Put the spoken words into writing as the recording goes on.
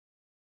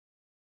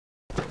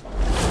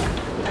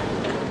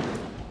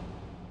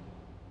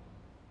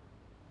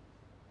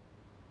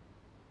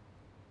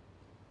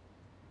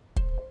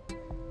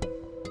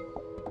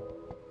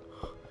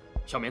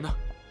小棉呢？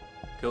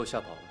给我吓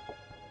跑了。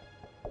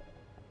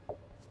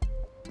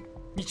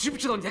你知不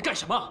知道你在干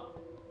什么？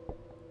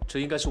这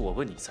应该是我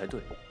问你才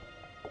对。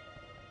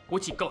我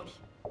警告你，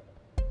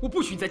我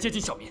不许你再接近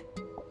小棉。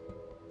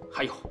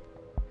还有，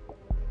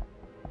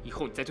以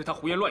后你再对她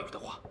胡言乱语的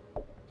话，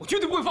我绝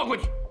对不会放过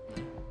你。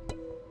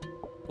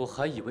我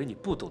还以为你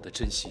不懂得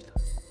珍惜呢，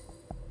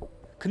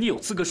可你有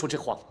资格说这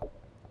话吗？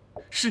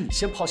是你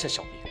先抛下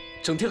小棉，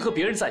整天和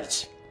别人在一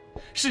起，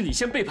是你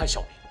先背叛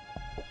小棉。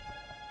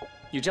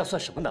你这样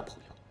算什么男朋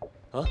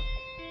友？啊？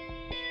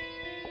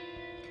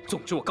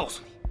总之，我告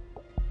诉你，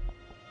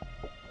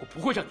我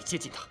不会让你接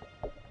近她。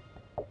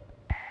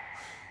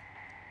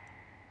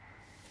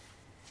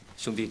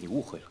兄弟，你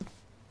误会了。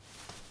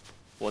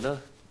我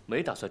呢，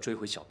没打算追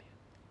回小棉，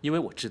因为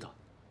我知道，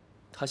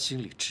她心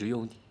里只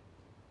有你。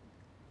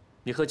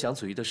你和蒋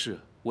子瑜的事，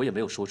我也没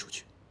有说出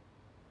去。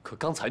可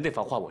刚才那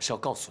番话，我是要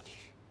告诉你，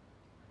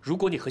如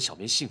果你和小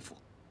棉幸福，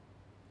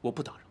我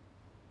不打扰；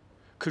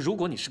可如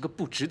果你是个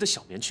不值得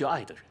小棉去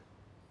爱的人，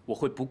我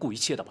会不顾一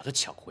切的把她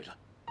抢回来。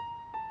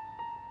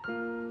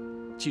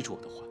记住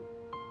我的话，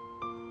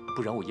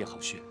不然我叶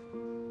航轩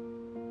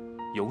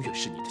永远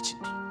是你的情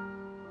敌。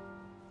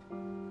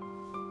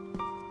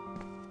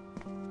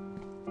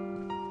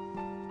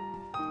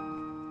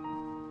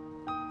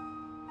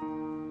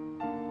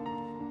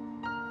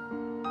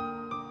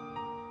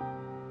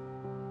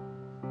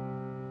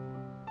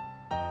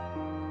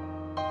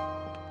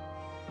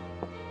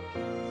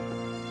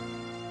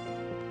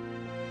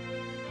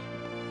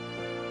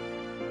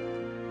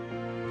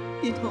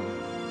雨桐，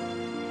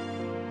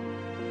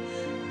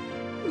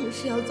你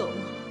是要走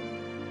吗？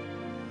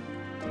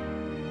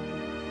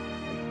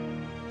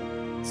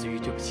子瑜，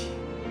对不起，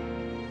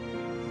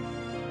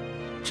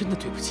真的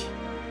对不起。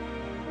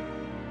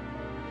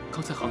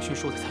刚才航轩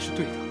说的才是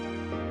对的。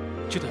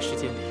这段时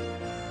间里，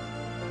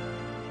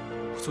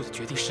我做的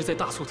决定实在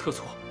大错特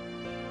错。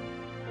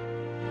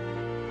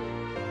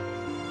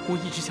我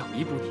一直想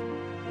弥补你，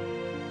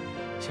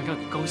想让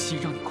你高兴，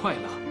让你快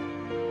乐。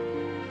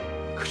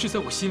可是，在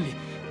我心里，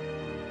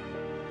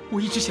我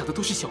一直想的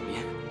都是小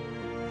棉。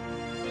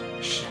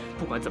是，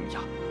不管怎么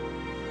样，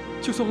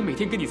就算我每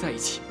天跟你在一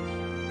起，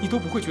你都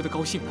不会觉得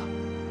高兴的。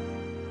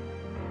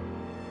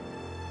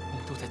我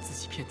们都在自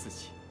己骗自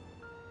己。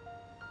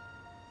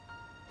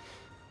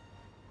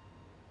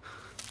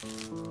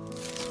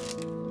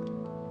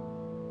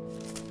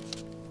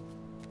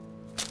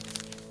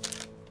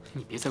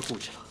你别再固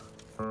执了，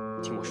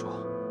听我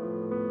说，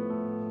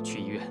去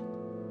医院，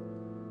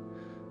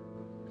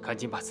赶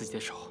紧把自己的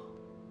手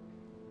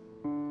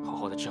好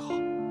好的治好，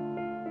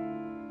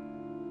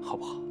好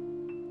不好？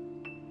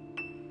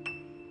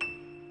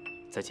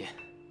再见，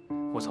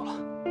我走了。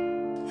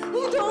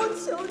雨桐，我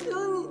求求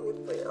你，你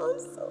不要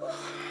走！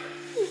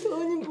雨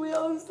桐，你不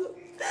要走！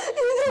雨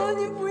桐，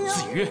你不要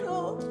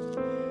走！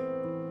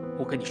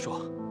我跟你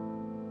说，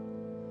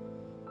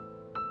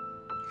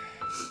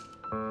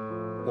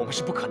我们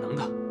是不可能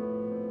的，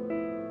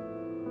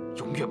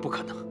永远不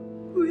可能。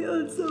不要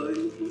走，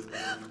你！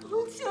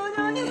我求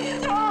求你，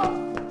雨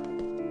桐！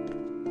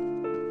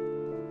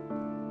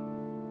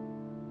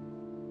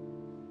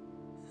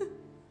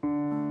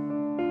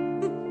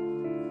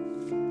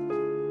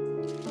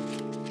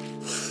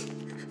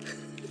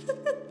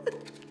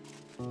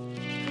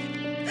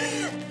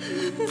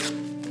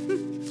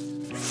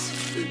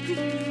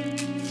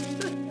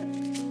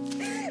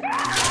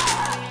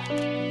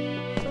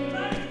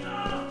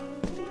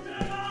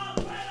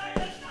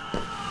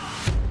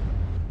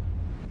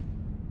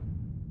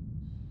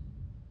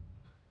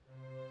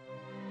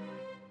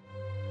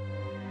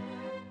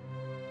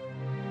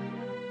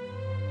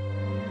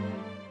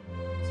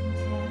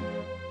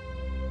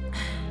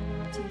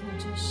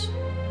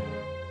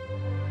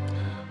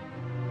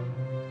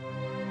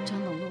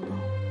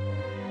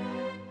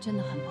真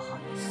的很不好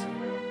意思。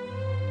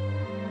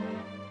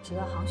只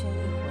要航轩一回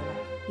来，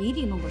一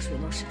定弄个水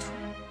落石出。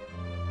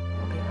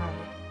我给二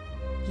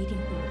位一定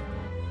会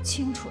有个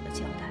清楚的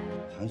交代。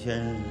航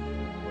轩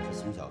是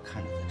从小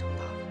看着他长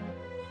大的，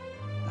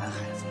男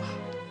孩子嘛，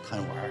贪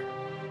玩，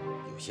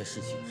有些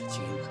事情是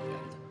情有可原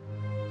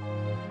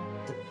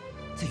的。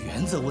在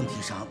原则问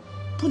题上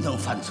不能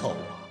犯错误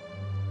啊！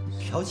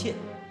剽窃，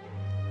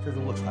这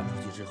如果传出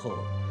去之后，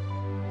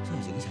这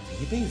影响他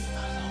一辈子的。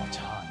老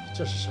张，你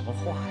这是什么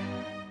话呀？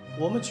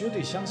我们绝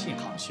对相信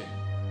航轩，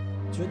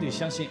绝对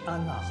相信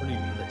安娜和绿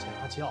明的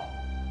家教。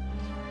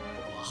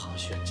不过航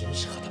轩真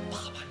是和他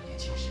爸爸年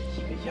轻时一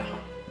个样，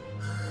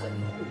很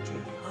会追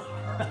女孩。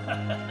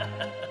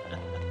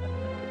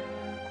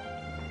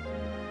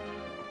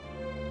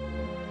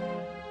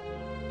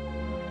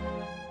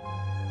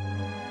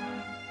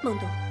孟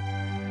董，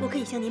我可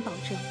以向您保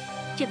证，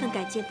这份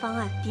改建方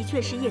案的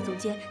确是叶总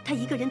监他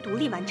一个人独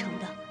立完成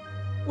的。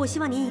我希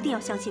望您一定要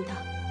相信他。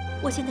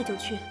我现在就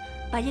去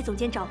把叶总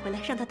监找回来，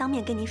让他当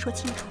面跟您说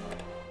清楚。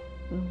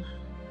不用了，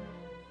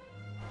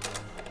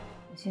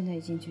我现在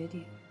已经决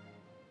定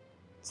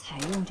采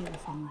用这个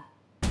方案。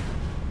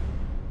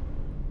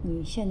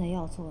你现在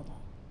要做的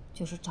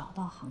就是找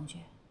到航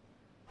娟，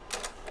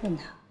问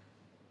他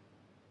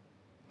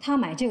他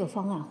买这个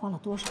方案花了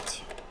多少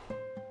钱？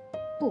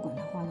不管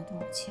他花了多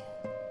少钱，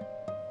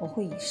我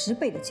会以10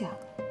倍的价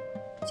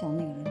格叫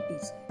那个人闭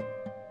嘴。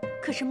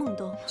可是孟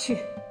东，去。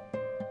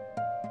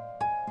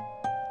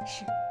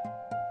是。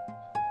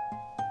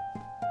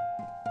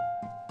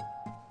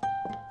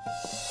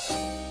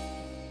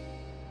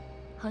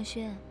航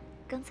轩，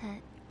刚才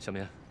小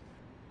棉，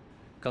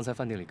刚才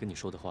饭店里跟你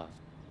说的话，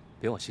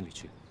别往心里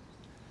去，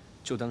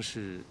就当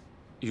是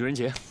愚人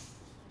节。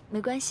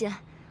没关系啊，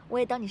我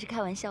也当你是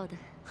开玩笑的。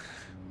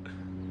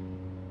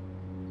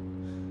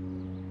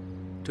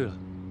对了，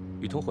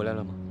雨桐回来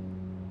了吗？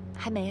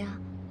还没啊，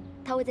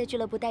他会在俱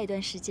乐部待一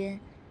段时间，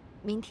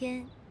明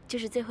天就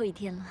是最后一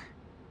天了。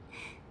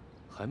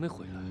还没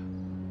回来，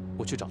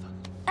我去找他。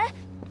哎，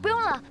不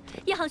用了，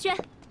叶航轩，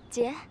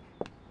姐。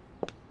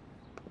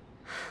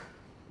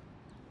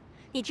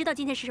你知道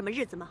今天是什么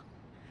日子吗？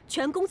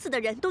全公司的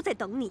人都在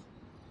等你，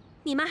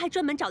你妈还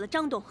专门找了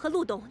张董和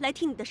陆董来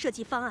听你的设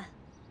计方案。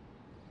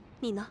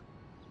你呢？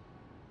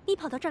你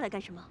跑到这儿来干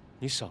什么？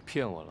你少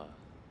骗我了，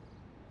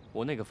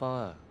我那个方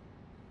案，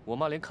我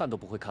妈连看都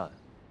不会看。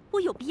我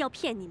有必要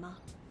骗你吗？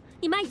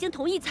你妈已经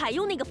同意采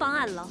用那个方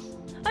案了，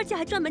而且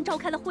还专门召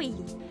开了会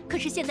议。可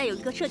是现在有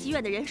一个设计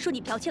院的人说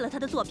你剽窃了他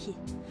的作品，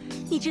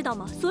你知道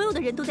吗？所有的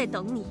人都在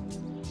等你，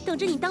等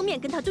着你当面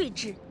跟他对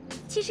峙。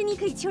其实你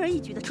可以轻而易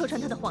举地戳穿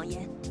他的谎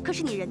言，可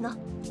是你人呢？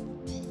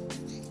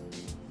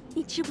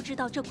你知不知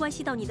道这关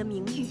系到你的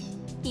名誉、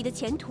你的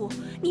前途、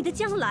你的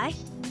将来？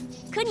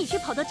可你却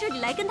跑到这里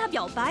来跟他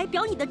表白，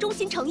表你的忠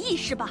心诚意，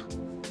是吧？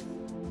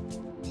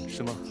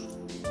是吗？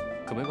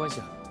可没关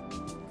系啊，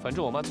反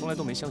正我妈从来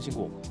都没相信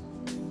过我。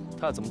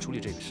她要怎么处理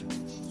这个事，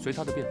随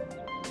她的便，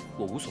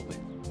我无所谓。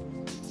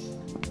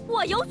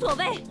我有所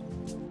谓。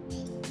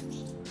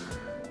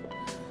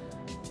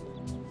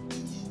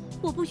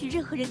我不许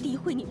任何人诋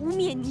毁你、污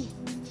蔑你。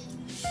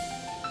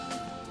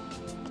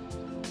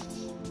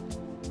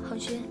航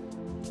轩，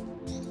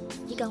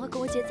你赶快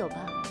跟我姐走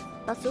吧，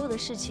把所有的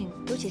事情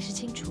都解释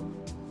清楚。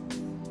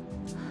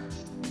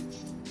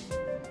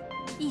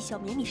易小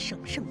棉，你省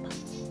省吧。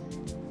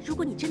如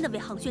果你真的为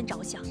航轩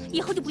着想，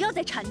以后就不要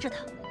再缠着他。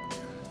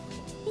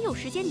你有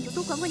时间你就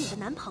多管管你的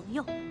男朋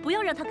友，不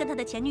要让他跟他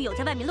的前女友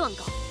在外面乱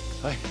搞。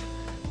哎，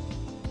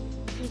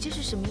你这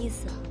是什么意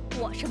思啊？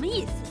我什么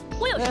意思？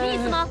我有什么意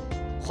思吗？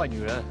坏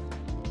女人，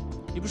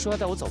你不是说要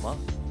带我走吗？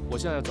我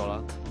现在要走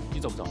了，你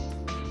走不走？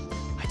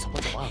哎，走吧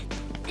走吧。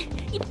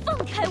你放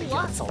开我！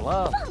哎、走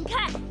了。放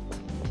开！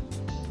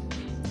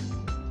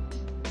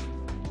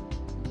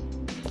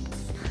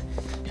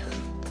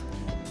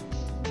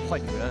坏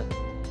女人，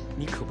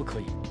你可不可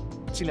以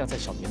尽量在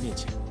小棉面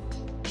前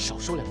少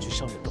说2句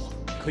伤人的话，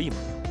可以吗？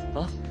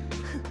啊？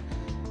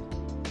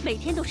每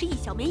天都是易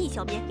小棉，易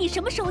小棉，你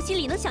什么时候心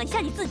里能想一下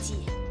你自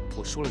己？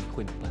我说了你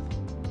会明白吗？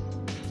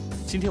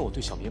今天我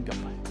对小棉表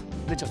白，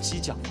那叫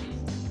激将法。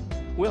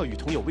我要雨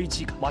桐有危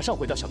机感，马上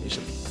回到小棉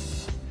身边，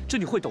这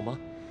你会懂吗？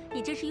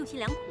你真是用心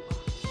良苦啊！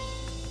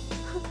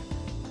哼，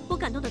我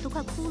感动的都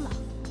快哭了。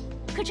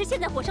可是现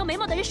在火烧眉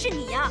毛的人是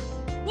你呀！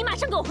你马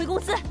上给我回公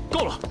司！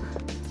够了！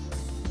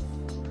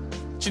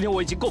今天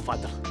我已经够烦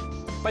的了，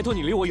拜托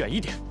你离我远一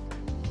点。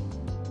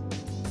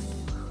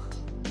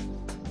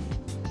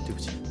对不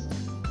起。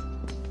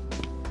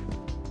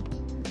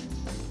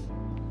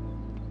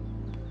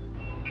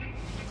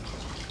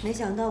没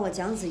想到我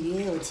蒋子瑜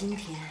也有今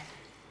天。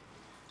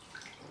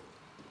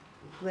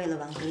为了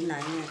挽回男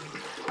人，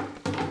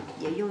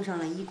也用上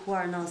了1哭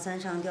2闹3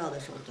上吊的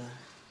手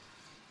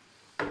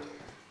段，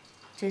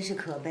真是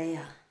可悲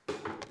啊！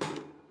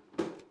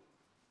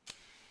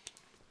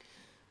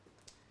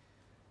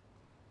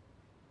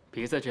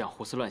别再这样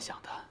胡思乱想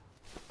的，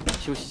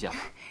休息一下吧。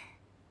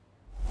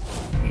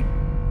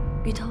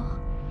雨桐，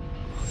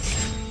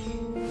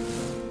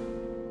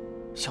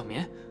小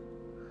棉，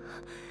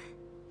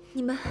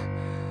你们，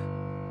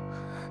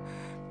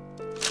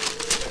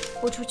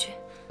我出去。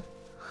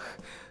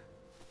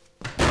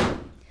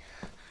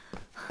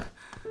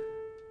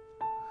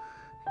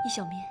易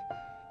小棉，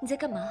你在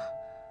干嘛？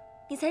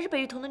你才是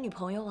北雨桐的女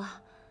朋友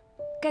啊！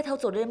该逃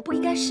走的人不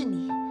应该是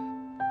你。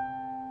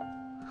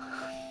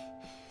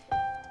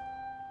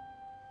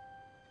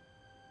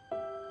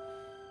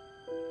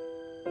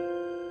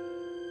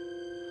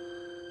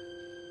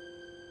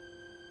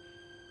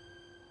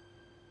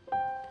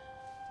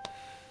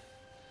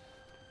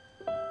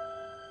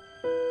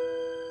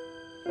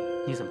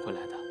你怎么会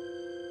来的？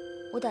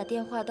我打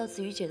电话到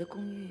子瑜姐的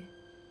公寓，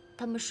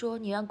他们说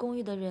你让公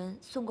寓的人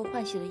送过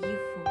换洗的衣服，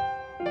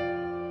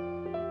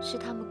是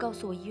他们告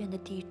诉我医院的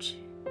地址。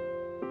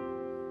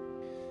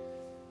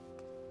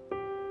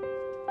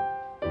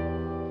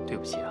对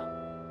不起啊，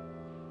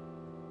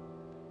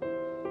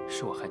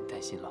是我害你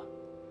担心了。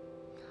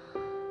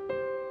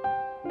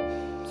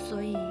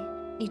所以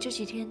你这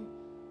几天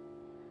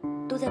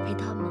都在陪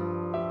他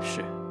吗？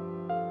是。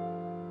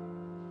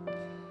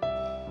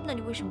那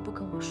你为什么不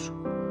跟我说？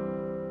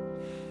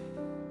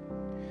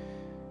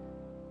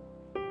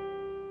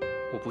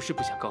我不是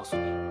不想告诉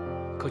你，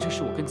可这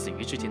是我跟子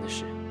瑜之间的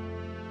事，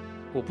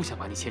我不想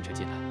把你牵扯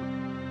进来。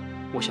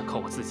我想靠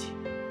我自己，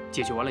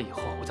解决完了以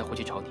后，我再回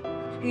去找你。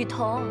雨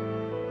桐，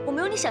我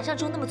没有你想象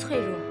中那么脆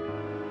弱，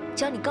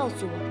只要你告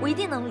诉我，我一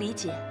定能理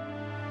解。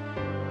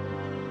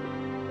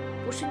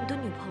我是你的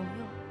女朋友。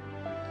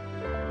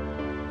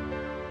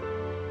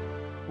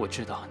我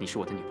知道你是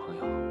我的女朋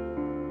友，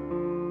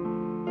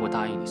我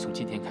答应你，从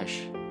今天开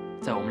始，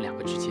在我们两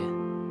个之间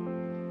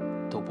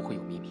都不会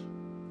有秘密，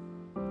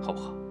好不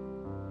好？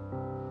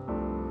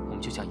我们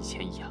就像以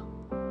前一样，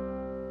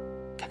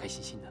开开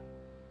心心的。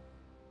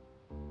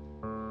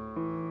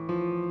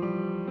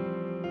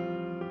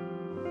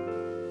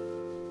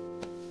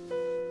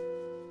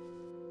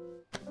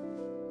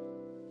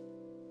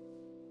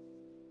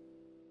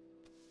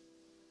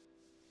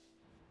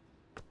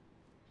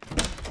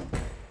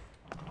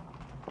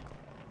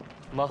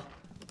妈，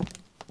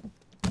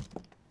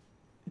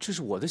这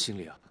是我的行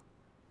李啊！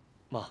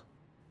妈，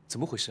怎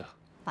么回事啊？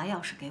把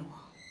钥匙给我，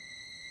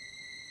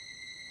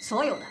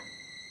所有的。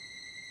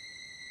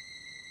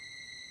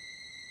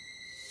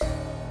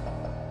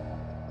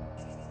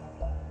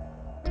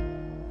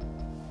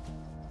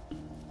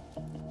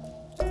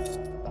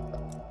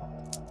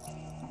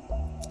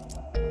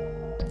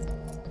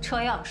车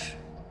钥匙。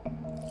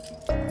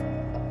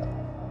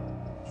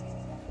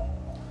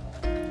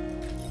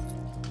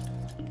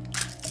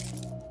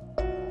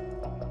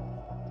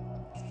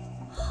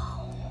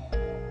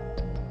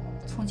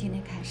从今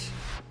天开始，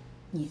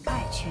你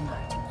爱去哪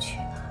儿就去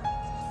哪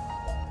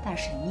儿，但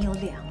是你有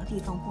2个地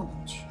方不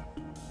能去，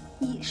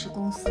一是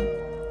公司，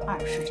二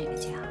是这个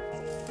家。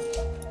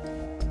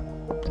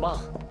妈，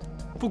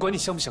不管你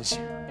相不相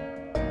信，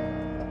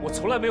我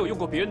从来没有用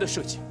过别人的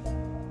设计。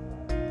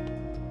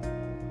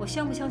我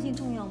相不相信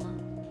重要吗？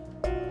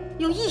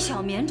有易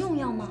小眠重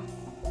要吗？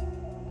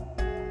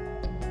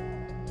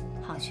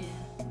航轩，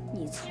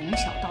你从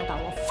小到大，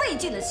我费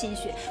尽了心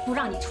血，不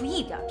让你出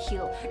一点纰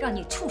漏，让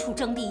你处处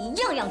争第一，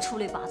样样出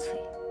类拔萃。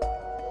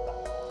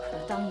可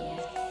是当年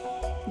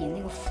你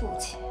那个父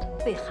亲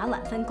被韩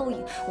婉芬勾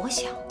引，我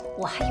想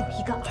我还有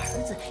一个儿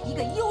子，一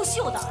个优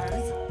秀的儿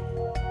子。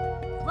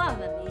万万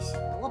没想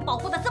到，我保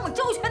护得这么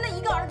周全的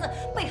一个儿子，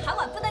被韩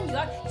婉芬的女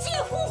儿几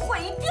乎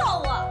毁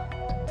掉啊！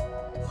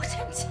我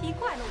真奇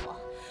怪了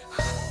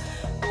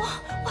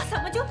我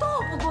怎么就斗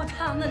不过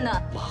他们呢？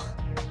妈，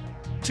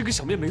这跟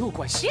小面没有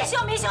关系。别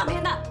小面小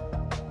面的，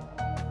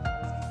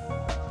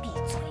闭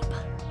嘴吧！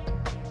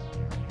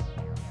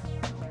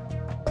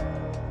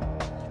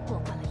你过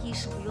惯了衣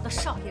食无忧的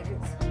少爷日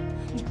子，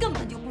你根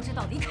本就不知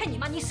道离开你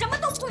妈，你什么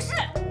都不是。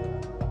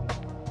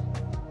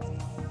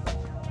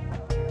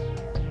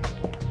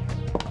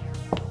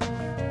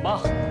妈。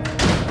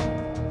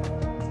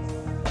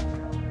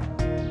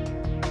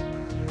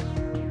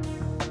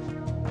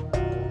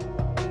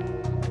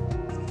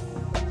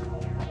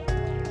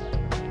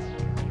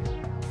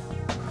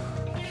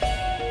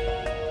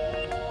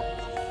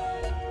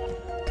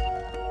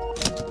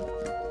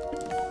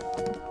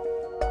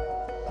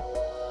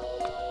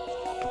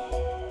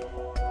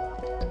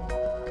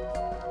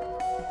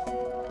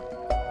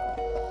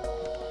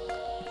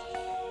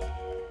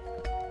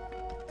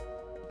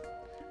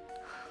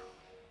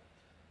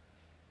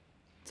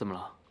怎么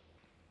了？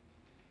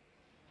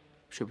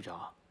睡不着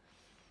啊？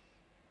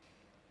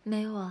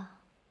没有啊。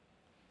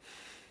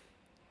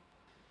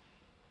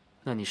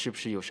那你是不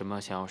是有什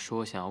么想要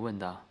说、想要问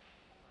的？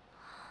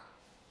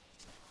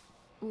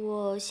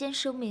我先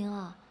声明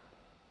啊，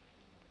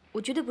我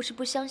绝对不是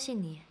不相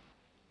信你，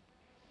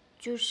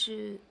就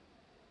是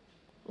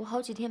我好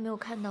几天没有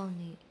看到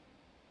你，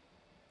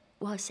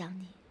我好想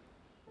你。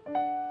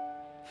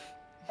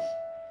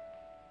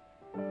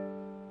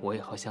我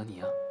也好想你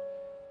啊。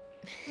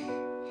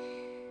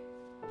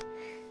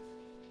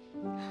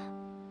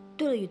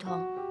对了，雨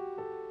桐，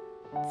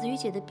子瑜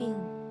姐的病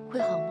会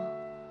好吗？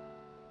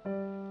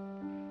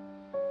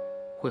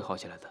会好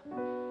起来的。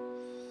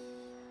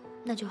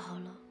那就好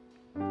了。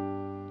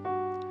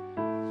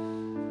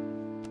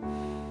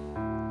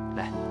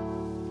来，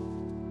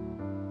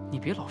你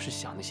别老是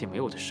想那些没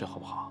有的事，好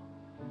不好？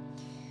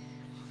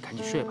赶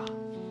紧睡吧，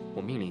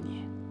我命令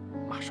你，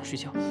马上睡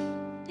觉。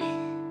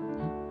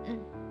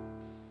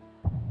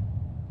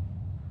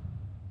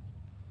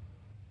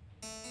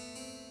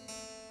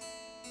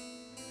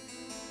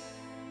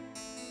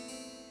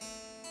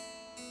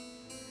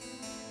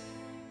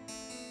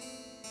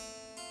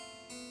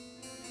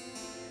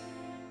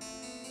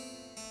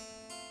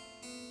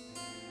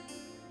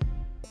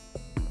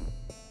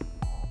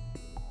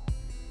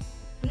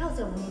不要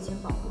在我面前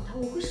保护他，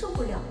我会受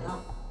不了的。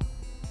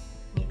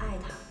你爱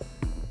他，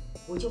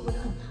我就会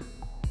恨他，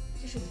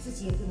这是我自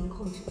己也不能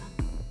控制的。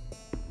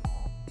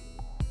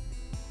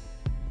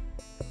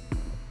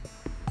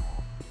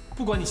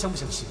不管你相不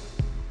相信，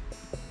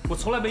我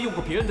从来没用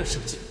过别人的设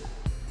计。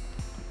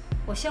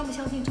我相不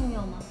相信重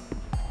要吗？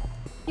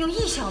有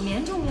易小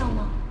眠重要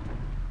吗？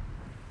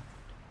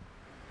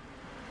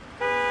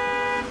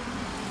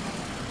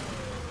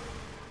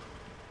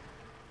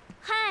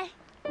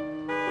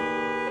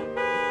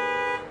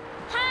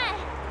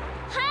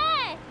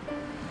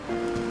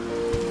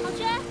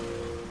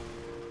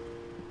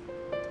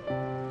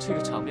这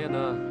个场面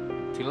呢，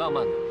挺浪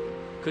漫的。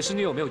可是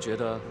你有没有觉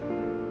得，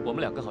我们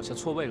两个好像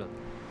错位了？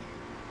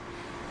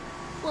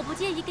我不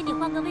介意跟你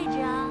换个位置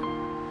啊。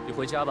你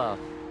回家吧，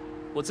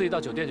我自己到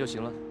酒店就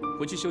行了。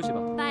回去休息吧。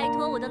拜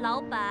托我的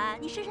老板，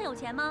你身上有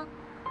钱吗？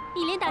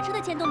你连打车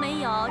的钱都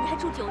没有，你还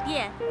住酒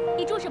店？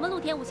你住什么露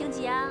天5星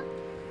级啊？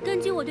根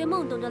据我对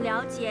孟董的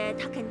了解，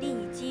他肯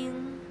定已经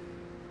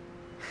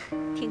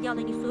停掉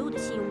了你所有的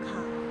信用卡。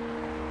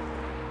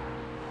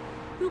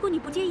如果你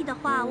不介意的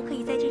话，我可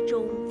以在这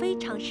种非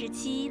常时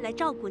期来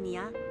照顾你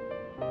啊。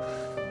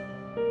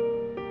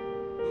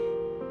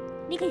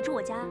你可以住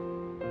我家。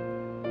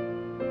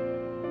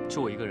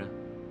住我一个人？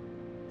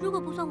如果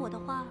不算我的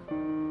话，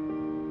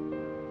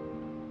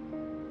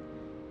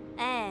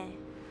哎，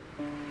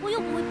我又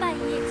不会半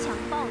夜强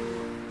暴你。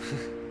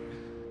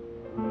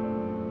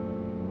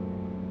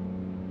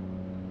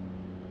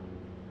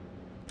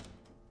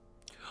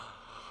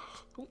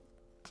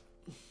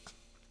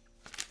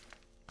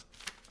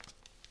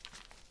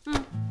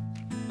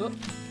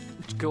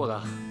给我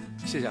的，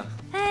谢谢啊。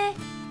哎，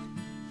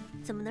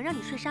怎么能让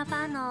你睡沙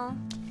发呢？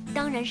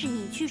当然是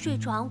你去睡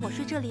床，我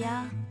睡这里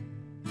啊。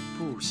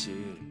不行，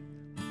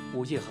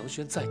我叶航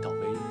轩再倒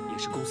霉也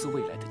是公司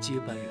未来的接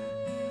班人，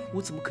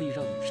我怎么可以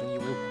让女生因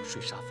为我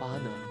睡沙发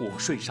呢？我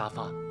睡沙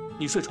发，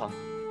你睡床。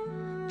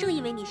正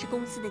因为你是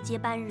公司的接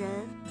班人，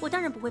我当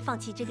然不会放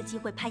弃这个机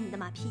会拍你的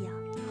马屁呀。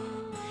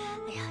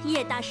哎呀，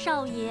叶大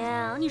少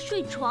爷，你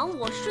睡床，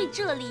我睡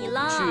这里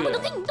了，我都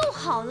给你弄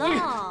好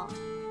了。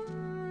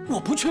我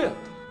不去。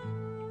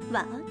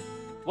晚安。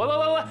喂喂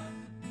喂喂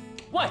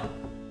喂！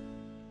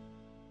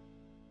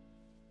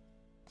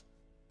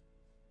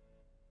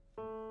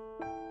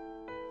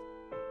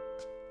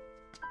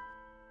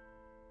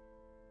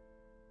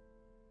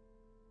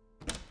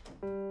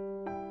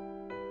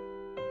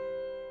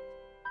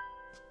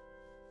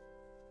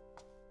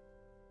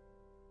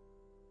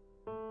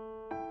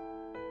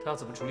他要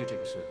怎么处理这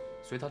个事，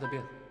随他的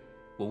便，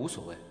我无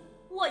所谓。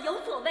我有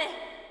所谓，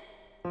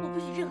我不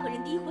许任何人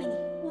诋毁你、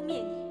污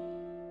蔑你。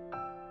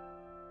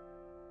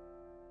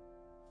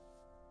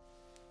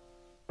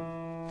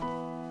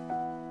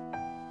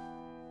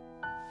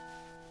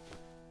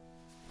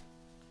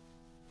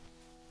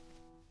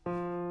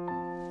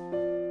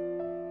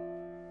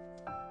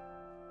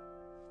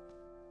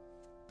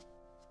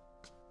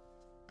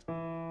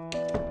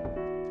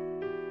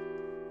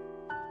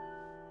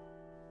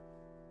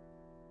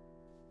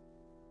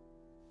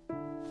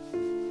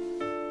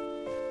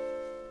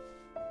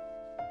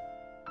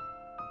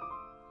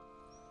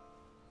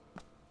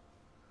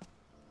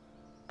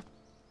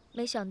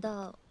没想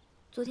到，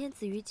昨天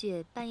子瑜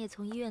姐半夜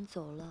从医院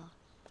走了。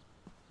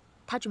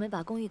她准备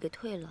把公寓给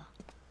退了。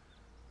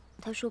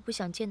她说不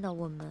想见到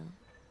我们，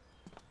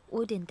我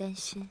有点担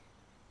心。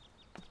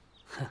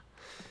哼，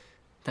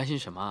担心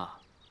什么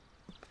啊？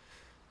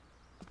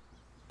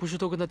不是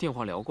都跟她电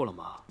话聊过了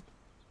吗？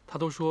她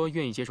都说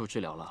愿意接受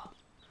治疗了。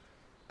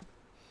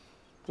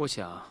我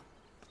想，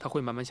她会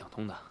慢慢想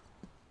通的。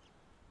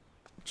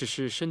只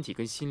是身体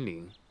跟心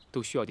灵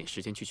都需要点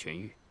时间去痊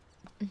愈。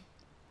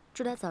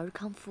祝她早日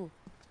康复。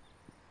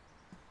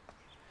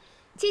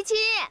七七，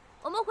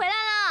我们回来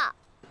了，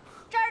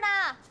这儿呢。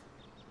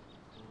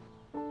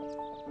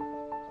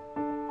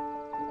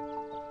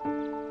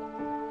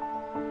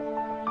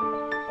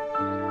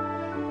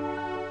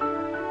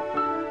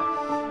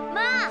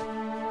妈，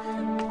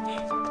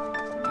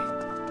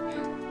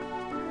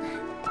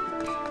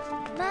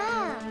妈，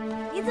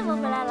你怎么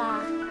回来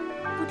了？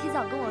不提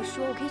早跟我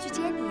说，我可以去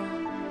接你啊。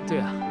对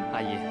啊，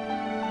阿姨。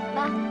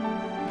妈，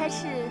她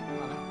是。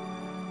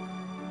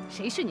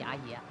谁是你阿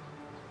姨？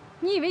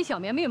你以为小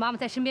棉没有妈妈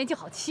在身边就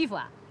好欺负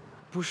啊？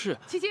不是。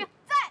七七，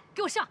在，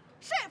给我上！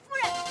是夫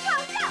人，承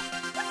认，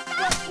我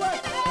打死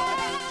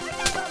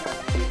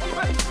你的人！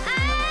哎，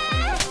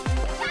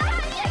沙阿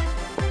姨，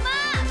妈，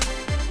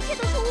一切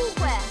都是误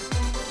会。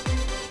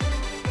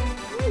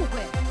误会？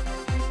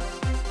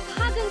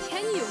他跟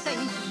前女友在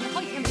一起已经好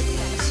几天没回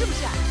来了，是不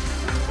是？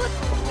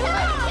别打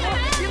人！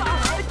妈，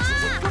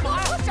给我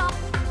住手！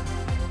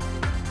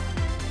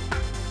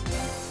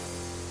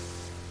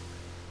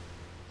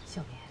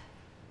小棉，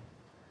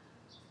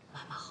妈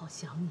妈好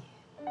想你，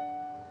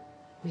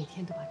每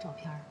天都把照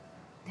片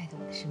带在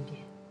我的身边。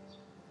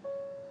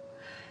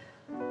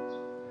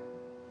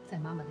在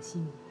妈妈的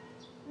心里，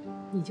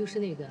你就是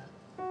那个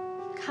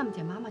看不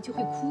见妈妈就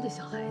会哭的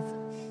小孩子。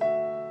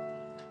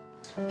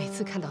每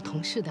次看到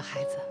同事的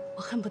孩子，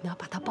我恨不得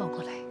把他抱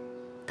过来，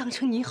当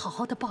成你好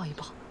好的抱一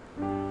抱。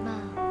妈，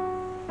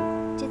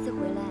这次回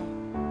来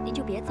您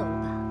就别走了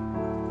吧。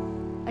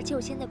而且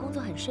我现在工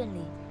作很顺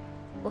利，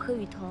我和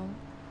雨桐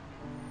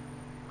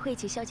会一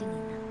起孝敬您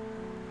的。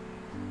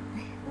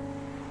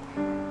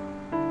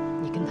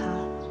你跟他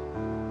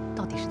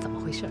到底是怎么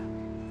回事？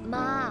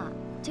妈，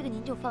这个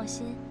您就放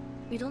心，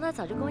雨桐他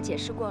早就跟我解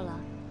释过了，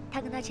他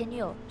跟他前女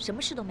友什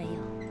么事都没有。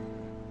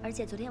而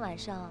且昨天晚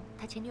上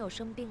他前女友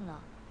生病了，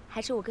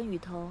还是我跟雨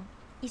桐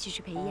一起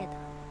去陪夜的。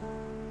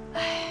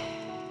唉，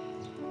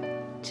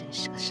真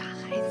是个傻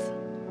孩子。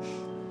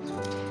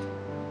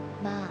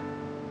妈，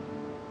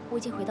我已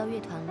经回到乐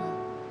团了，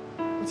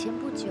我前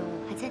不久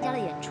还参加了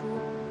演出，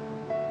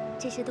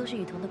这些都是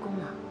雨桐的功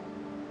劳。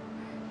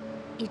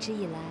一直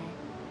以来，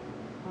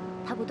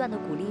他不断的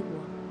鼓励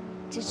我，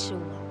支持我，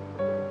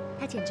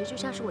他简直就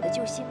像是我的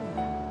救星一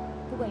样。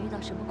不管遇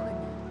到什么困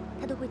难，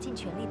他都会尽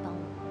全力帮我。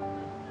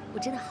我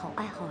真的好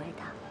爱好爱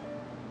他，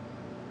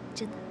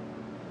真的。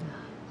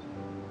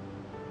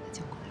那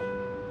叫过来。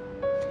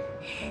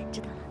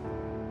知道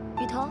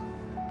了，雨桐，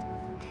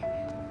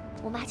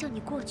我妈叫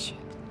你过去，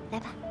来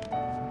吧，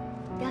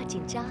不要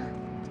紧张啊。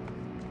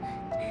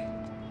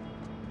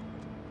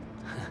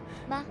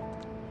妈，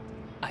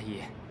阿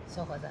姨，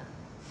小伙子，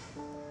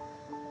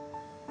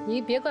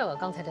你别怪我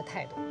刚才的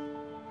态度。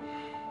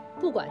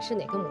不管是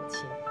哪个母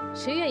亲，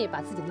谁愿意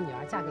把自己的女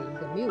儿嫁给一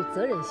个没有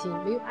责任心、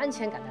没有安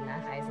全感的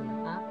男孩子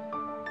呢？啊！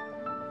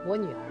我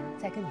女儿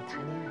在跟你谈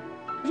恋爱，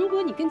如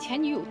果你跟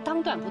前女友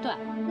当断不断，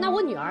那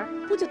我女儿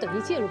不就等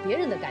于介入别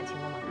人的感情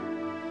了吗？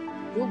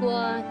如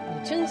果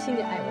你真心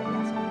的爱我们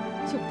家小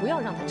女，就不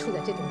要让她处在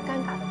这种尴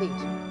尬的位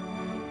置。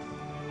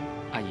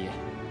阿姨，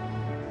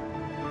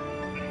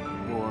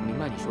我明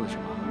白你说的什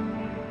么。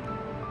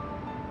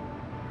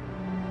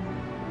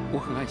我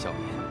很爱小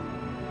棉，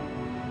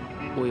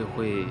我也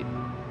会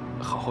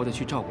好好的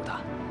去照顾她，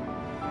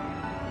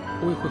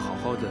我也会好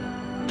好的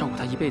照顾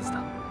她一辈子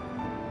的。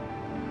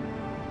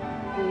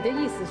你的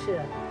意思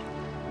是？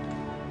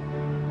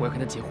我要跟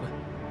她结婚。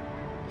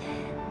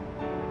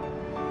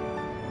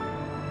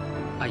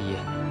阿姨，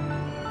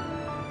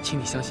请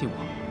你相信我，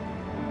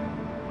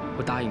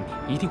我答应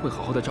你，一定会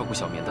好好的照顾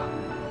小棉的，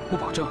我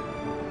保证。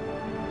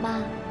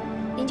妈，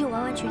您就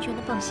完完全全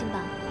的放心吧，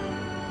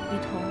雨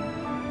桐，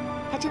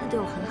她真的对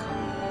我很好。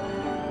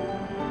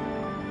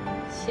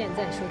现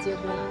在说结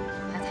婚啊，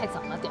还太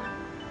早了点儿。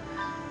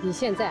你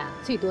现在啊，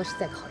最多是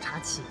在考察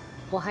期，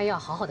我还要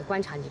好好的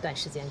观察你一段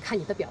时间，看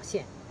你的表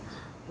现，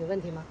有问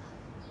题吗？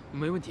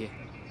没问题。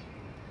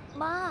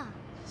妈，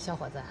小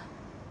伙子，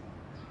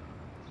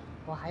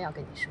我还要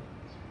跟你说，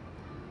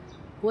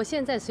我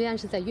现在虽然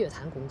是在乐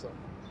坛工作，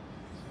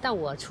但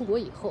我出国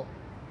以后，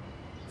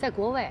在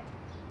国外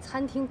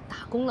餐厅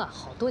打工了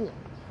好多年，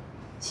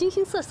形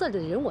形色色的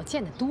人我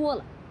见得多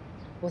了，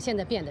我现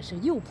在变得是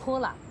又泼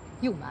辣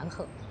又蛮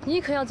横，你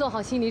可要做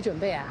好心理准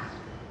备啊！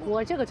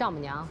我这个丈母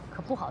娘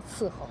可不好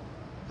伺候，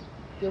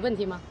有问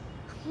题吗？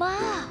妈，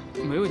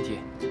没问题，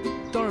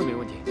当然没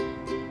问题。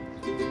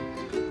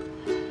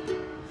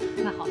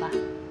那好吧，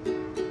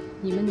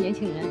你们年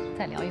轻人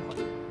再聊一会儿。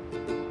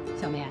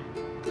小梅，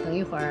等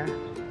一会儿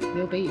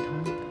留北雨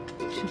桐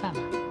吃饭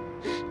吧。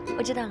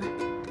我知道了。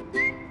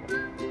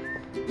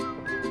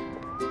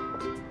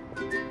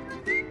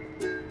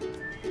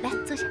来，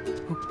坐下。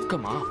干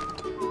嘛？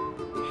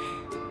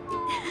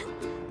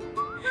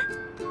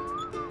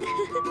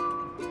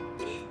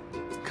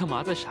干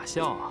嘛在傻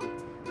笑啊？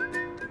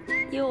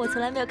因为我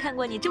从来没有看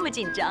过你这么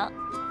紧张。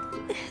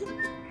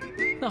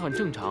那很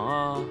正常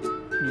啊，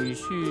女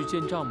婿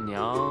见丈母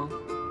娘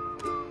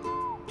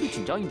就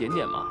紧张一点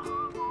点嘛。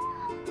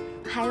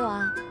还有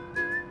啊，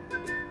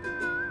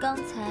刚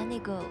才那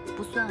个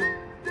不算哦。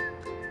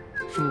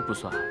什么不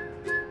算？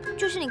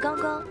就是你刚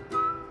刚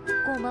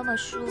跟我妈妈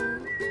说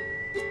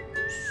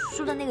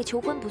的那个求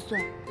婚不算。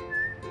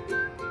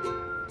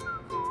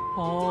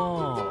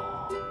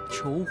哦，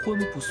求婚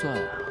不算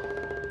啊。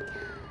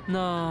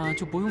那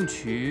就不用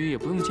娶也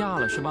不用嫁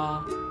了，是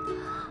吧？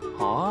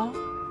好啊。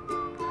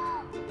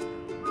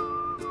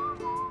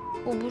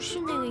我不是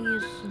那个意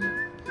思。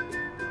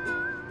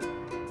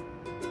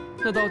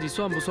那到底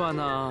算不算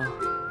呢？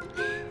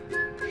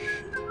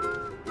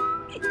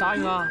答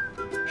应啊！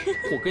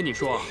我跟你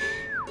说，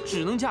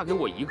只能嫁给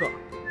我一个，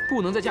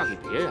不能再嫁给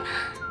别人，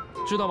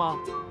知道吗？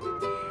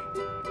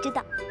知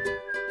道。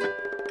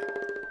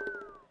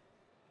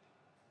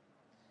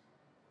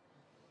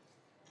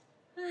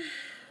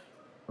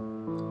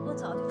我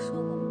早就说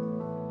过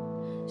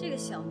了，这个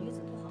小女子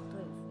不好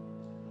对付。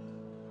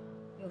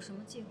有什么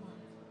计划，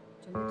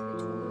准备退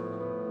出吗？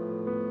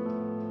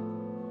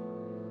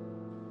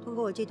通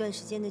过我这段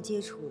时间的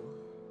接触，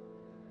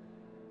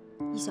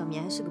易小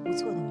棉还是个不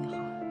错的女孩。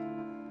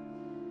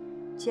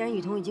既然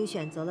雨桐已经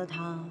选择了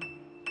她，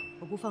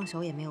我不放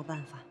手也没有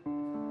办法。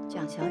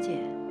蒋小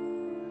姐，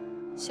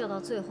笑到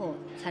最后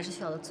才是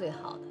笑得最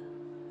好的。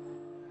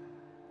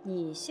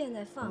你现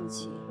在放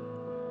弃，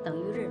等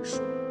于认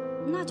输，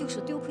那就是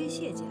丢盔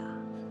卸甲。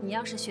你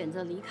要是选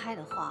择离开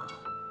的话，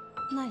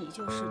那你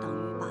就是等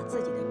于把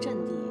自己的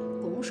阵地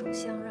拱手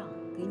相让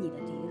给你的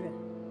敌人，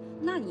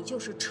那你就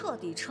是彻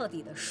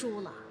底的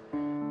输了。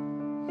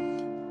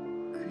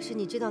可是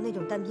你知道那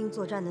种单兵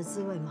作战的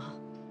滋味吗？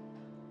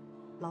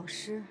老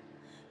师、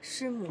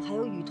师母，还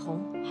有雨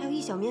桐，还有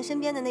易小棉身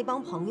边的那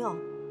帮朋友，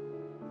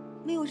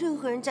没有任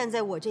何人站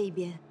在我这一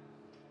边，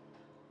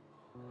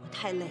我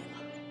太累了。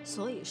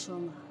所以说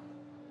嘛，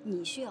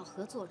你需要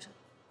合作者。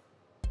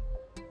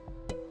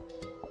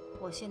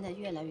我现在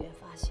越来越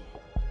发现，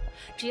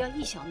只要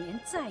易小棉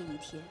在一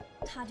天，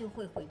他就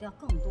会毁掉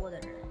更多的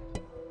人。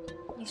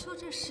你说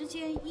这时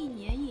间一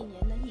年一年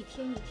的，一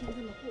天一天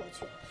这么过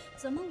去，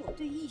怎么我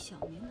对易小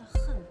棉的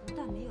恨不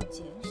但没有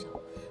减少，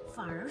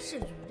反而是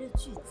与日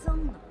俱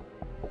增呢？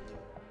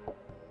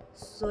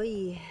所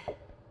以，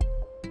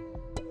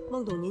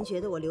孟董，您觉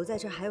得我留在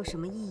这儿还有什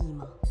么意义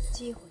吗？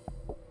机会，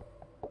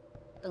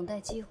等待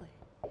机会，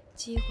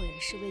机会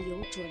是为有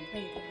准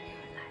备的人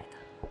而来的。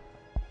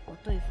我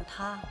对付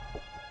他，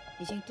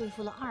已经对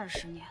付了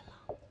20年了，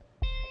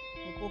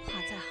我不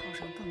怕再耗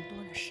上更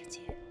多的时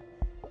间。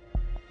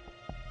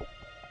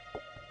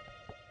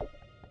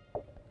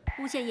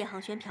诬陷叶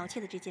航轩剽窃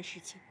的这件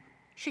事情，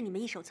是你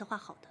们一手策划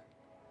好的，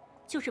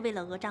就是为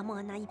了讹诈孟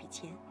安娜一笔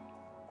钱。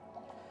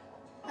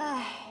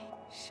唉，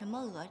什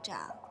么讹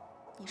诈？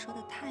你说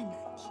的太难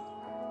听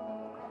了。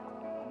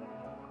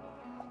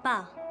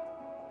爸，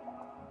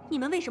你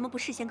们为什么不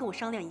事先跟我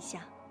商量一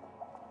下？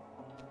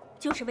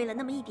就是为了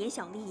那么一点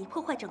小利益，破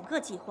坏整个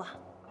计划，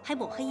还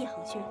抹黑叶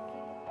航轩，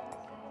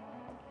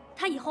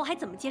他以后还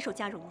怎么接手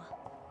嘉荣啊？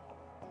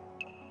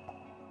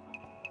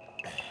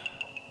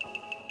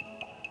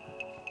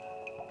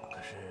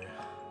可是，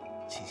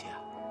琪琪啊，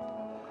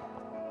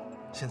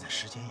现在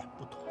时间也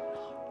不短了，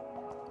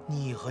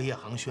你和叶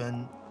航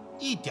轩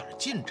一点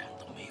进展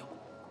都没有。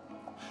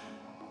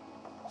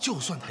就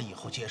算他以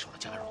后接手了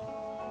嘉荣，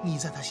你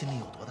在他心里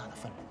有多大的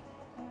分量？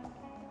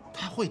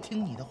他会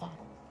听你的话吗？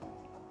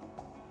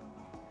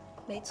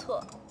没错，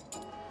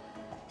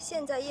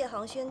现在叶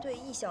航轩对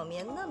易小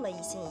眠那么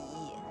一心一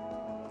意，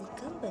你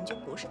根本就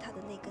不是他的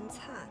那根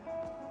菜。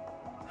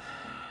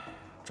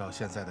照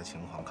现在的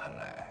情况看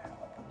来，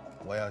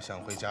我要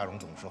想回嘉荣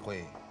董事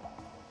会，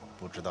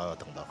不知道要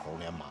等到猴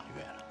年马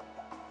月了。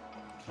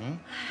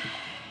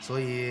所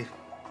以，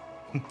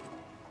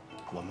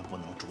我们不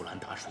能竹篮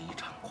打水一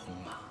场空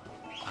啊！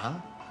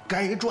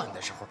该赚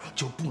的时候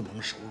就不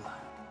能手软。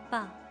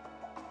爸，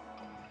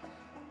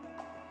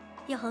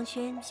叶航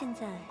轩现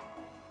在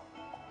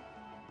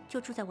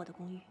就住在我的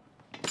公寓。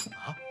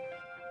啊？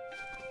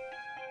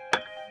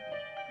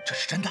这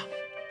是真的？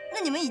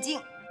那你们已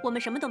经……我们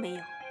什么都没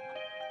有。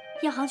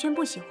叶航轩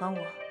不喜欢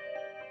我，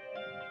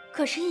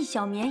可是易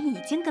小眠已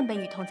经跟北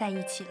宇同在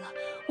一起了。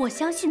我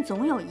相信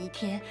总有一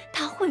天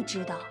他会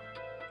知道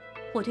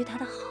我对他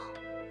的好，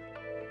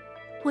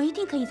我一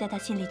定可以在他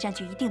心里占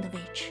据一定的位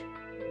置。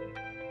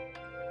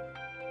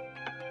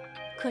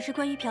可是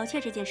关于剽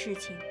窃这件事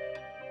情，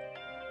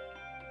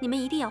你们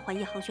一定要还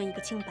叶航轩一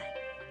个清白，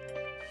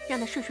让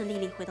他顺顺利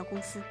利回到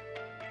公司。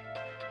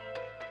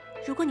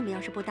如果你们要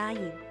是不答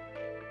应，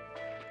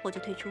我就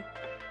退出。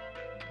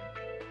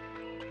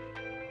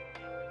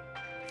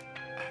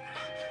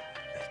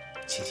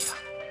琪琪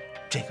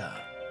啊，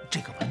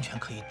这个完全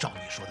可以照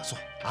你说的做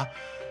啊。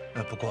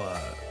不过，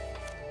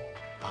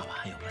爸爸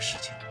还有个事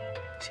情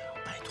想要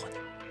拜托你。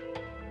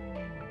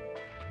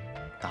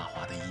大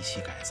华的仪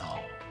器改造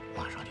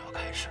马上就要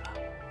开始了，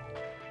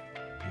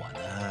我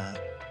呢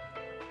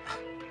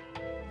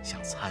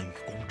想参与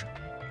工程。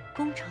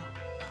工程？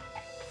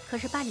可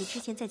是爸，你之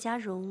前在嘉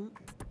荣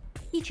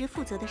一直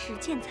负责的是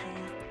建材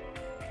啊，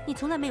你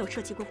从来没有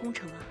涉及过工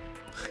程啊。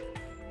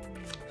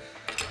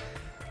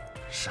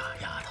傻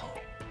丫头，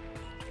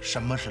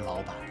什么是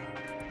老板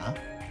啊？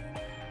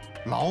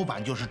老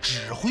板就是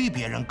指挥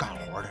别人干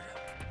活的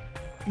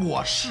人。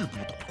我是不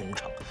懂工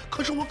程，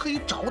可是我可以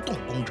找懂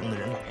工程的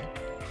人来。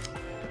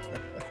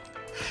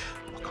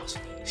我告诉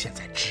你，现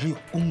在只有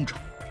工程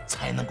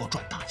才能够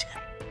赚大钱。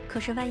可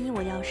是万一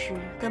我要是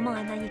跟孟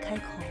安娜一开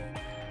口，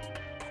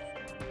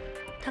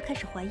她开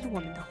始怀疑我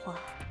们的话，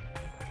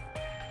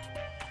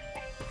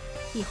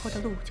以后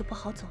的路就不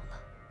好走了。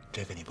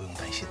这个你不用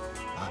担心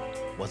啊，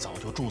我早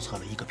就注册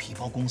了一个皮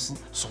包公司，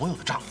所有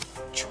的账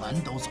全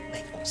都走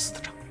那个公司的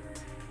账。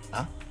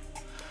啊，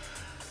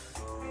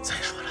再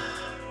说了，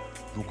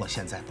如果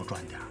现在不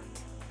赚点儿，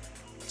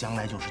将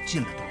来就是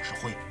进了董事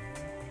会，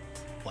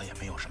我也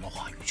没有什么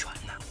话语权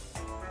呢。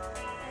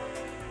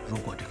如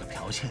果这个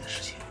剽窃的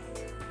事情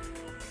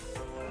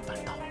我们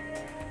办到了，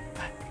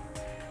哎，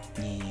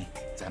你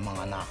在孟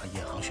安娜和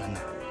叶航轩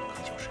那儿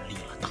可就是立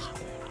了大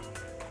功了。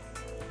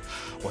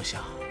我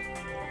想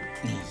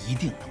你一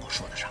定能够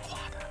说得上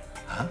话的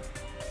啊！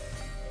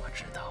我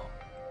知道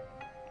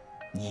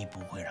你不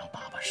会让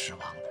爸爸失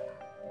望的。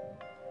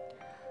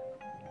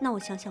那我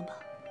想想吧。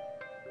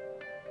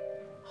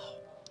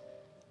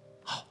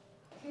好。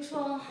听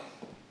说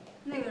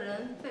那个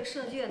人被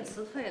设计院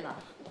辞退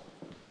了。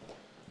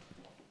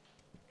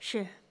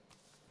是，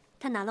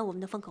他拿了我们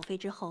的封口费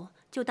之后，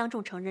就当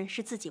众承认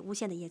是自己诬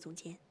陷的叶总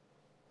监。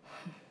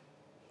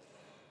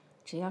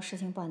只要事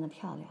情办得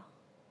漂亮，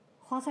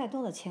花再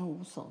多的钱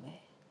无所谓。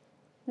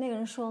那个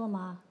人说了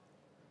吗？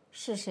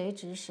是谁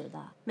指使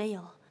的？没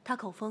有，他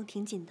口风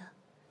挺紧的，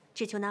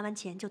只求拿完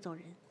钱就走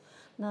人。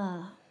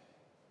那，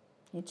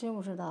你知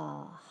不知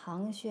道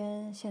航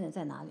轩现在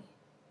在哪里？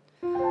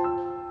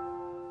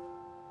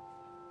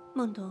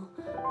孟董，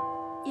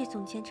叶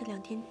总监这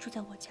2天住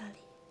在我家里。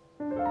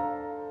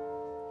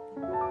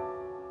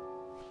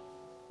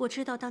我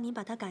知道，当您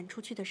把他赶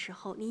出去的时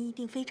候，您一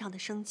定非常的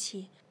生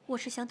气。我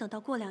是想等到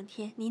过2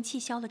天您气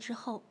消了之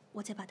后，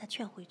我再把他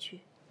劝回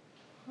去。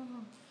哦，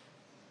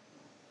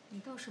你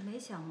倒是没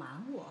想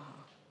瞒我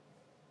啊。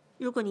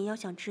如果您要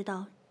想知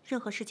道，任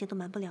何事情都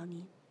瞒不了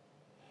您。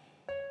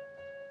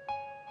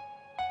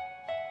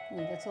你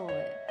的座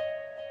位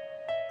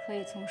可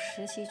以从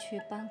实习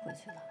区搬回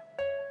去了。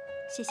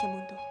谢谢孟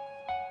董。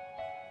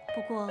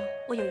不过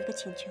我有一个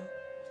请求。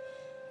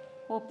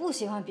我不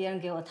喜欢别人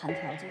给我谈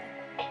条件。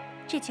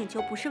这请求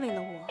不是为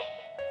了我，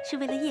是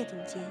为了叶总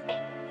监。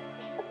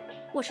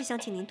我是想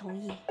请您同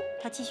意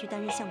他继续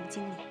担任项目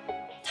经理。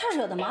他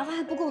惹的麻烦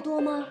还不够多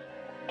吗？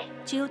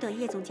只有等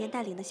叶总监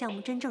带领的项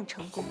目真正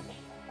成功，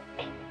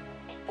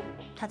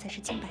他才是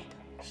清白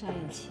的。沙叶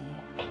琪，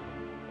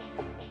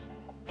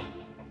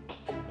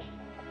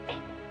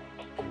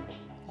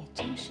你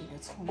真是一个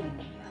聪明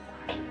的女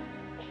孩。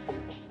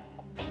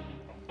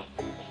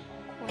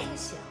我在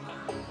想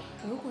啊，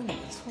如果你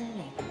的聪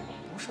明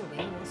不是为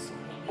我所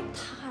用，为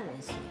他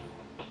人所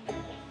用，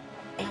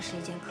那是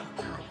一件可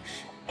怕的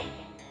事。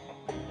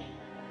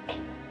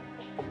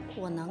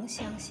我能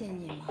相信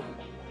你吗？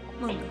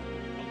孟董，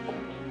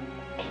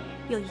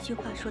有一句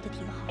话说的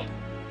挺好的。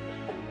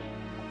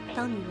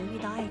当女人遇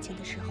到爱情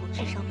的时候，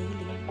智商为0。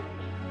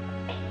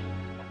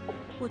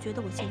我觉得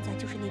我现在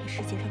就是那个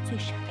世界上最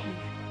傻的女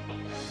人。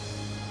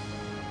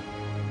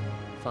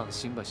放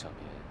心吧，小棉，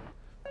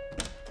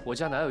我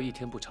家哪有一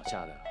天不吵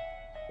架的，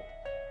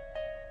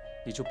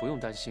你就不用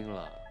担心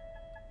了。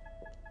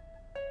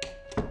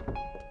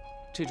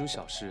这种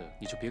小事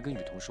你就别跟雨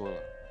桐说了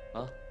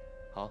啊。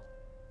好，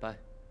拜。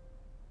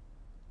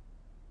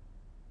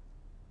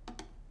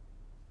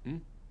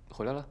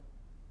回来了。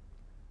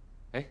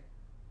哎。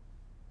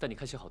带你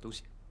看些好东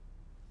西，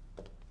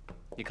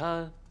你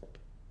看，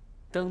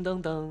噔噔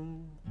噔，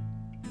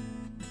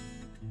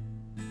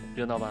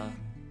热闹吧？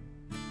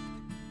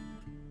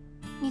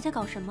你在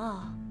搞什么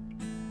啊？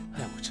哎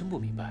呀，我真不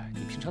明白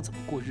你平常怎么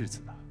过日子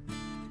的，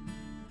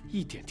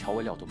一点调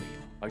味料都没有，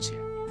而且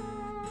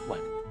碗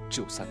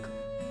只有3个，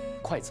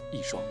筷子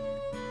1双。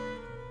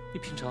你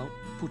平常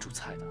不煮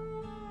菜的？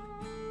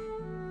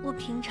我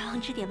平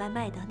常只点外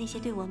卖的，那些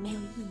对我没有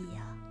意义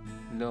啊。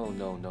No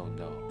no no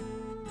no。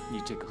你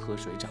这个喝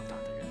水长大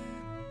的人，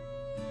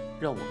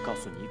让我告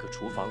诉你一个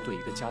厨房对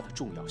一个家的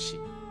重要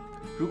性。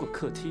如果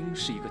客厅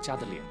是一个家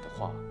的脸的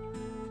话，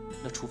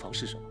那厨房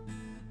是什么？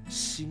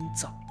心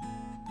脏。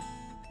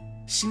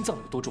心脏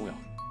有多重要，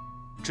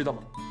知道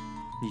吗？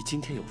你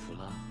今天有福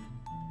了，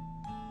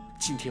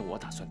今天我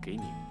打算给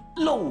你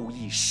露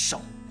一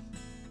手。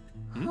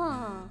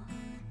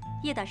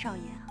叶大少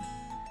爷啊，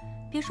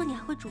别说你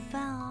还会煮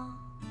饭啊，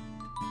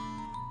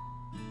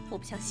我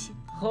不相信。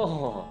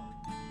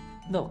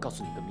那我告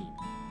诉你个秘密，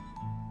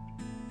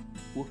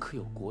我可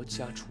有国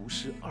家厨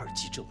师2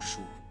级证书，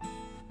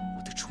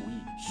我的厨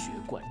艺学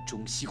贯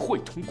中西，会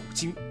通古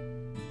今。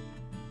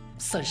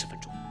30分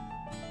钟，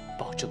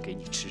保证给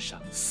你吃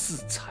上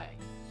4菜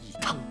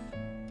1汤。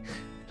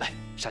来，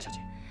沙小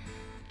姐，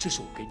这是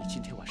我给你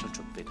今天晚上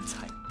准备的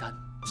菜单，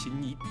请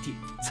你点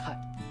菜。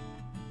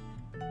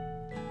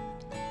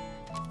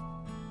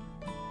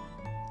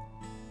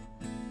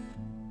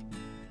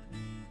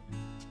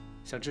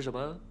想吃什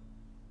么？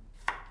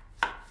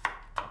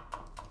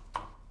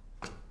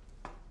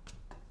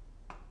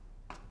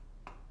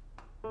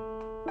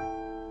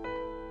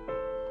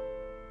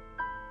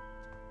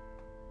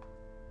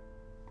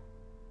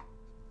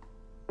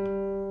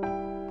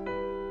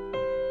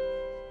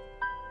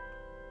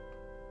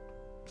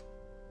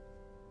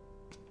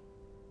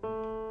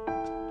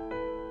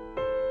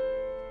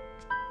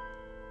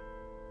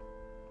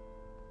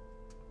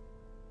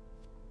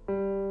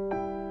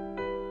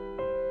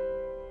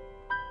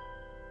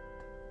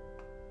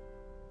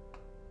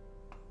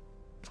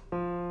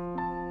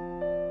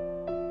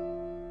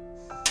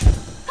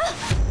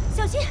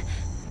小心！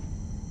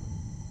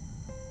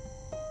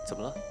怎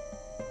么了？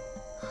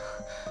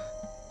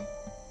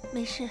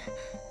没事，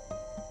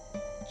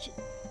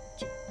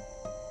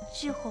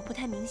这火不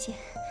太明显。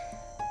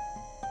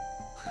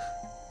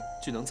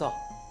聚能灶，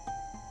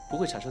不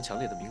会产生强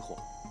烈的明火，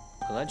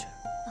很安全。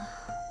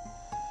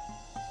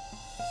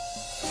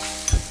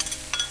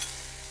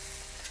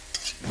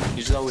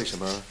你知道为什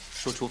么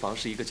说厨房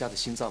是一个家的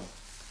心脏吗？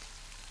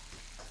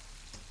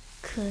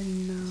可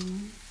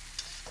能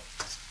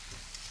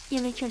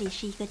因为这里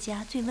是一个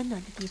家最温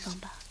暖的地方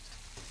吧。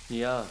你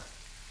呀，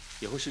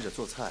也会试着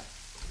做菜。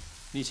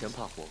你以前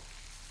怕火，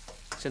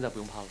现在不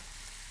用怕了。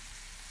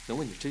能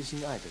为你真心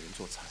爱的人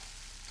做菜，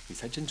你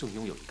才真正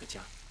拥有一个家。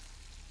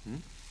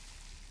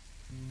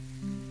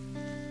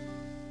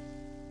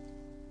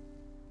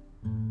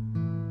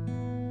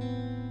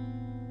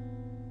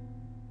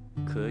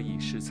可以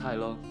试菜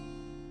喽。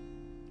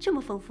这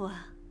么丰富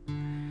啊！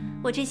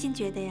我真心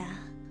觉得呀，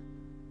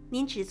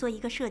您只做一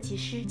个设计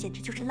师简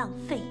直就是浪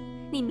费。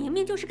你明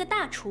明就是个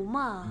大厨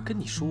嘛！跟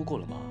你说过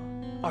了吗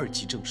？2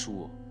级证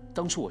书。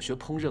当初我学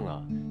烹饪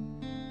啊，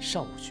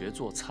上午学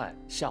做菜，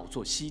下午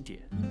做西点。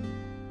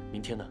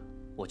明天呢，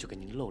我就给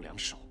您露2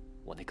手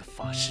我那个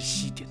法式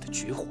西点的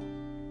绝活。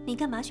你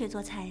干嘛学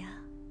做菜呀？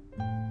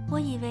我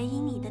以为以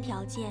你的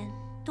条件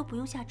都不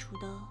用下厨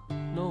的。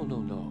No no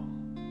no，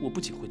 我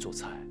不仅会做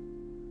菜，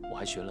我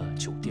还学了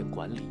酒店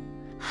管理，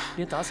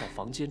连打扫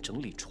房间、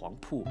整理床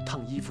铺、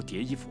烫衣服、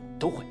叠衣服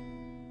都会。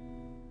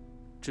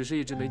只是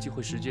一直没机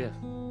会实践。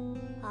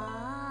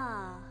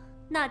啊，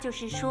那就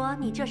是说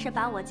你这是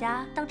把我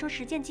家当成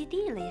实践基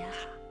地了呀？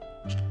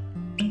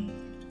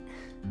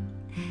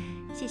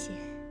谢谢。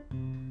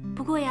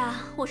不过呀，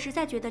我实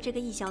在觉得这个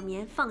易小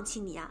眠放弃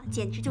你啊，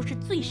简直就是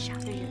最傻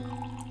的人。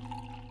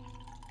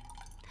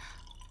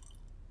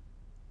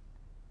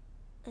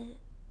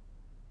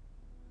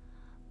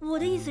我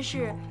的意思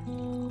是，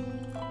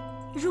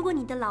如果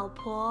你的老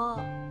婆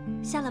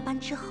下了班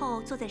之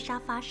后坐在沙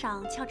发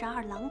上翘着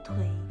二郎腿，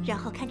然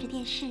后看着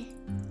电视，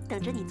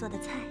等着你做的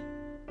菜，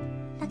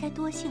那该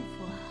多幸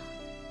福啊！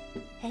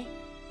哎，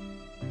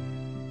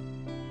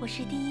我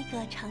是第一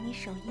个尝你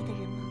手艺的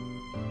人吗？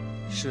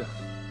是啊，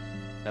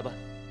来吧，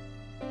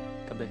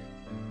干杯。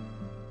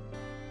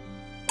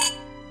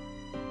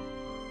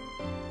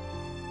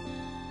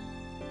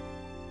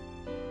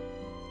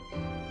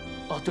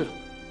哦，对了，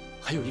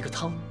还有一个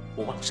汤，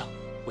我忘了上，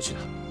我去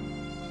拿。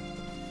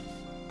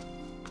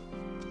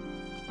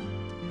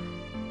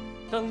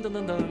噔噔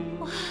噔噔！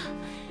哇，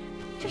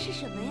这是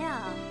什么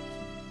呀？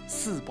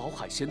四宝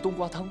海鲜冬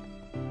瓜汤，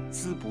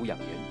滋补养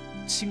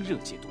颜，清热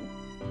解毒，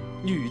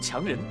女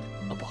强人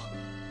啊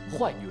不，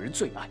坏女人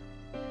最爱。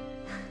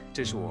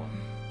这是我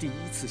第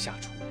一次下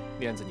厨，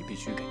面子你必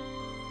须给。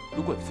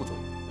如果有副作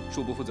用，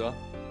恕不负责。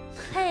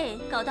嘿，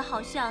搞得好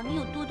像你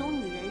有多懂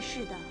女人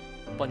似的。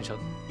帮你盛。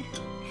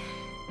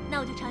那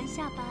我就尝一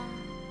下吧。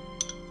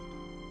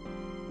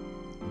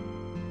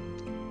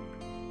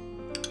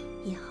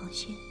叶航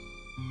轩，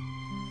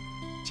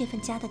这份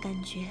家的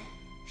感觉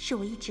是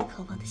我一直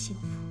渴望的幸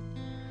福，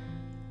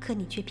可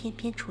你却偏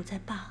偏处在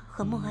爸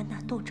和孟安娜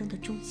斗争的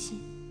中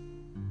心。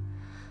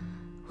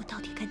我到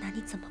底该拿你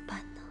怎么办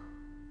呢？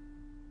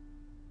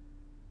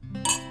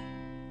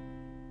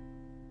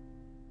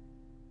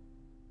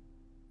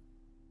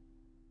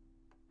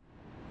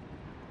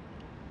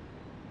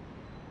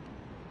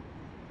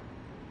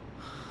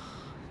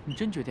你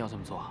真决定要这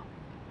么做啊？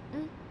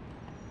嗯，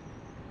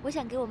我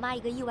想给我妈一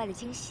个意外的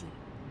惊喜。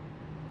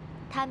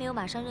她没有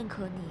马上认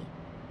可你，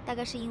大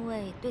概是因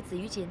为对子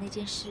瑜姐那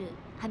件事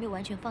还没有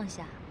完全放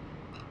下。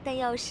但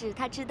要是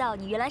她知道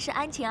你原来是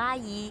安晴阿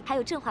姨还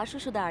有振华叔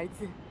叔的儿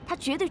子，她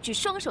绝对举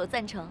双手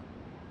赞成。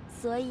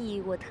所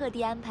以我特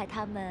地安排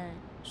他们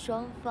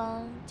双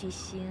方举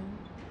行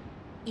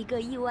一个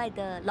意外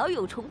的老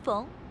友重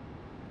逢。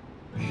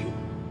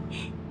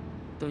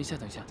等一下，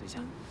等一下，等一下。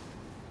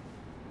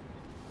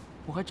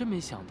我还真没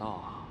想到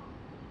啊，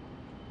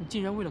你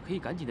竟然为了可以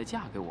赶紧的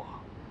嫁给我，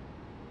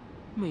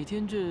每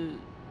天这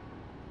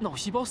脑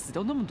细胞死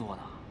掉那么多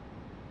呢，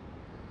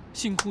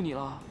辛苦你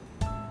了。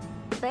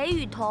北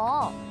宇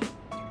同，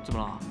怎么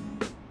了？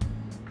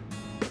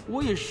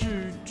我也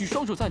是举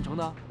双手赞成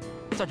的，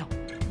赞成。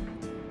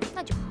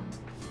那就好。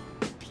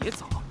别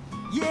走，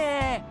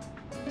耶！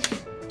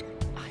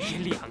哎呀，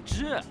两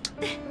只。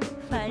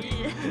烦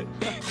人。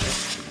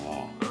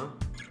哦，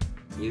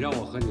你让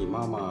我和你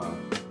妈妈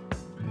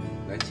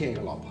来见一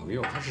个老朋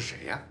友，他是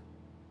谁呀？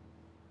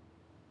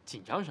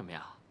紧张什么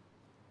呀？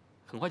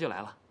很快就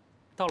来了，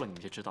到了你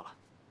们就知道了。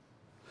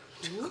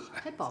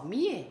还保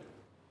密？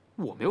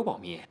我没有保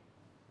密。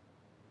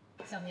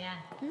小棉，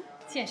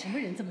见什么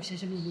人这么神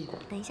神秘秘的？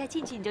等一下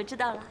进去你就知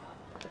道了。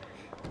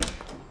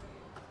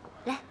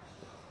来。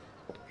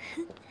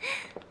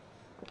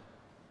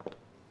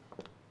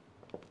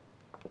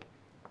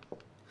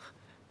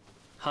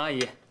韩阿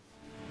姨。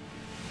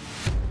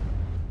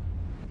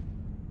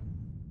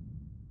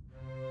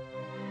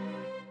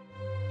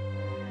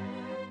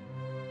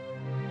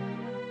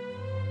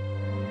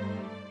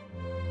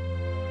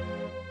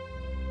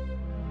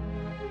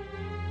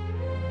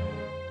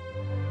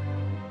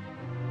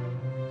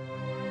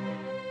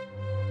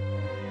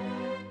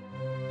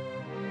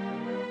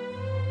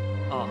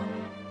啊，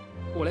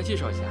我来介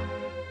绍一下，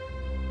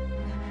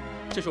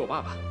这是我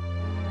爸爸，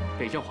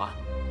北振华，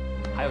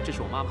还有这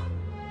是我妈妈，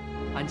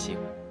安晴。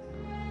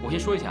我先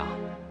说一下啊，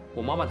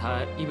我妈妈她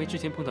因为之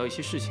前碰到一些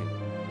事情，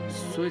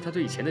所以她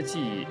对以前的记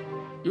忆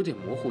有点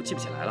模糊，记不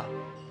起来了。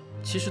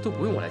其实都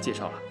不用我来介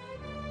绍了，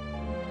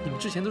你们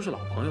之前都是老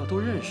朋友，都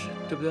认识，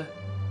对不对？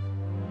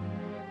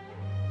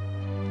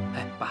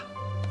哎，爸，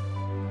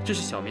这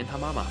是小棉她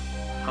妈妈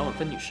韩婉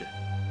芬女士，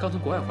刚从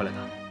国外回来的。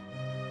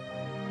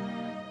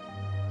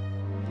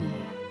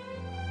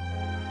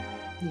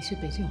你是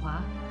北振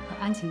华和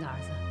安晴的儿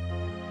子？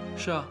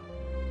是啊。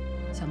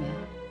小棉，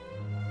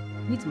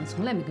你怎么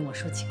从来没跟我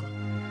说起过？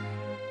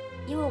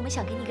因为我们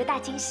想给你一个大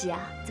惊喜啊！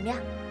怎么样？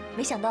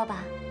没想到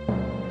吧？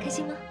开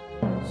心吗？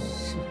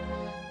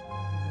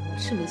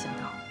是没想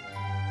到。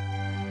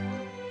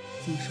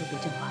这么说，北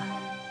振华，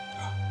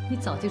你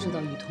早就知道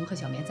雨桐和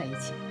小棉在一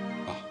起？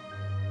啊，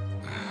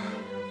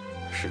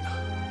是的，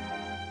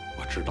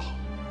我知道。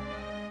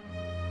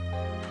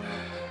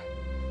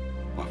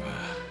婉芬，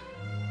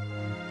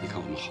你看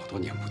我们好多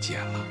年不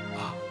见了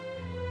啊，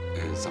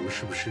咱们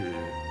是不是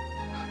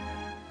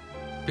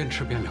边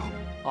吃边聊？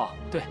哦，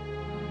对。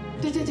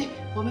对，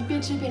我们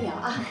边吃边聊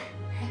啊！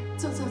来，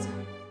坐。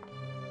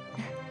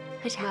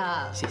喝茶。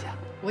那谢谢。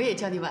我也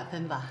叫你婉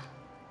芬吧，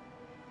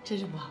真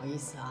是不好意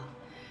思啊。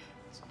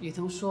雨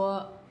桐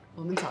说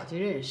我们早就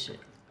认识，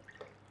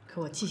可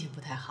我记性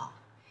不太好，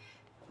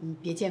你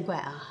别见怪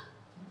啊。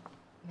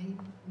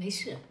没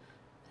事，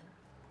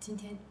今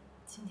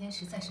天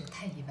实在是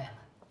太意外了。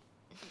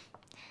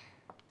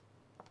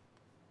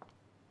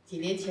几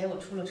年前我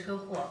出了车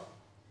祸，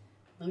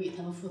能与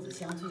他们父子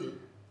相聚，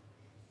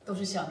都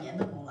是小棉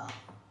的功劳。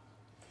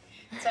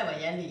在我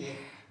眼里，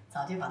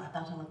早就把她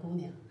当成了姑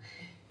娘。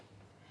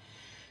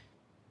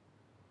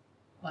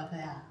王哥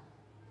呀，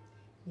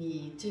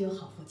你真有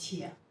好福气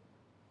呀，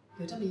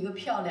有这么一个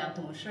漂亮、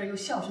懂事又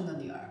孝顺的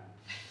女儿。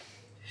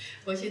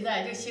我现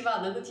在就希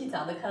望能够尽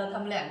早的看到他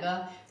们两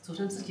个组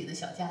成自己的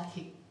小家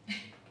庭。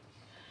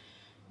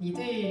你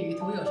对雨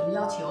桐有什么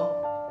要求，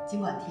尽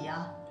管提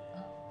啊。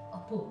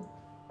哦不，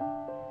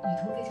雨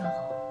桐非常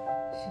好，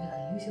是个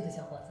很优秀的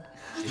小伙子。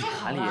太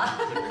好了！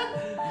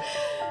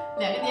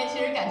两个年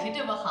轻人感情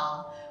这么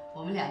好，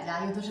我们两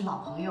家又都是老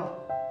朋友，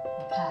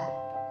我看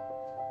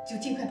就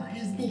尽快把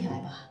日子定下来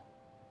吧。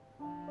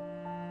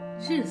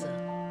日子？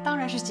当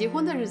然是结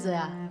婚的日子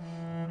呀。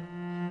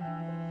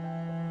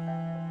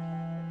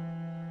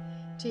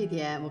这一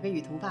点我跟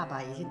雨桐爸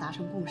爸已经达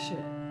成共识，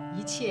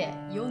一切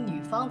由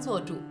女方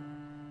做主。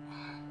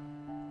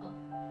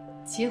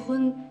结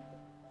婚，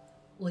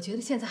我觉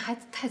得现在还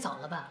太早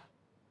了吧。